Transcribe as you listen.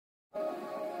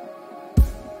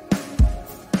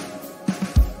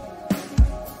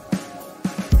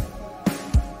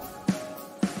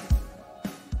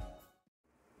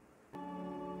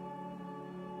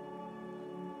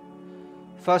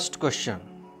First question.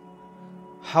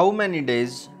 How many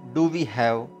days do we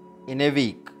have in a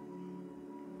week?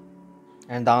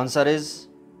 And the answer is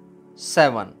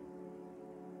 7.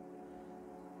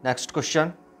 Next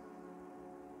question.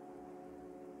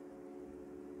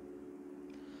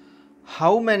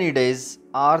 How many days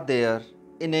are there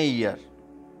in a year?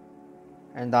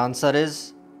 And the answer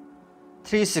is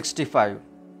 365,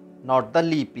 not the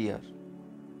leap year.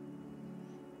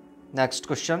 Next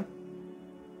question.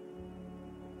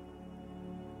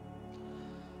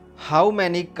 How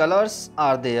many colors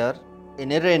are there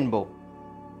in a rainbow?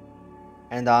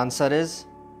 And the answer is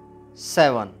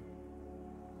 7.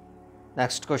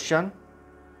 Next question.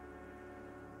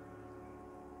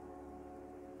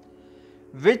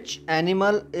 Which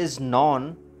animal is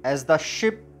known as the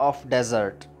ship of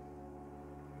desert?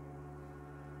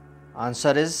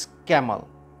 Answer is camel.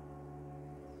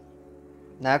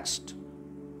 Next.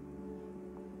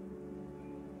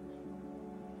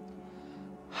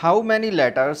 How many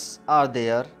letters are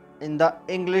there in the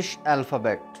English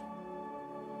alphabet?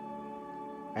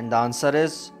 And the answer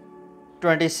is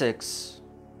 26.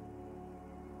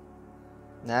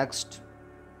 Next.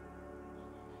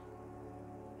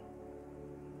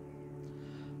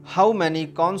 How many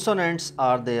consonants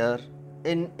are there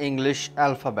in English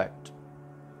alphabet?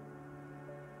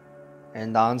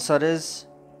 And the answer is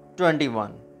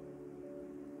 21.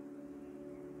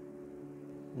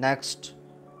 Next.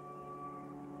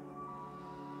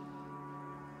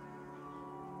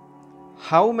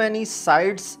 How many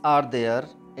sides are there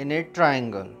in a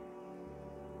triangle?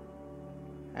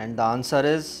 And the answer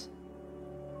is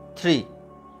 3.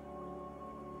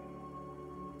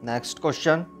 Next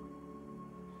question.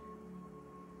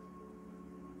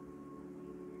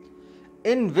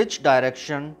 In which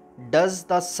direction does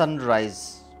the sun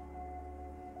rise?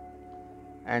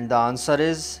 And the answer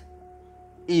is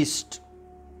east.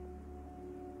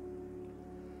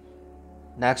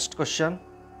 Next question.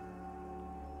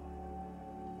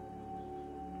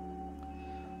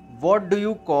 What do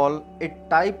you call a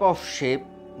type of shape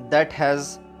that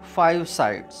has 5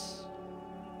 sides?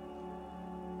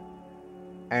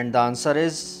 And the answer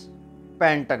is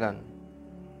pentagon.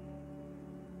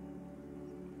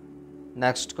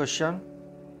 Next question.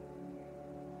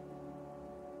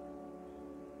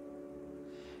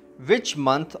 Which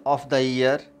month of the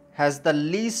year has the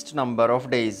least number of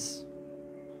days?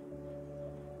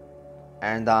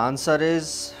 And the answer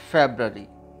is February.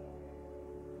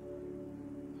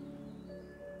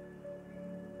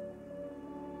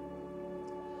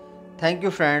 Thank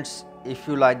you friends. If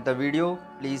you like the video,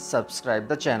 please subscribe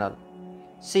the channel.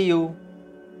 See you.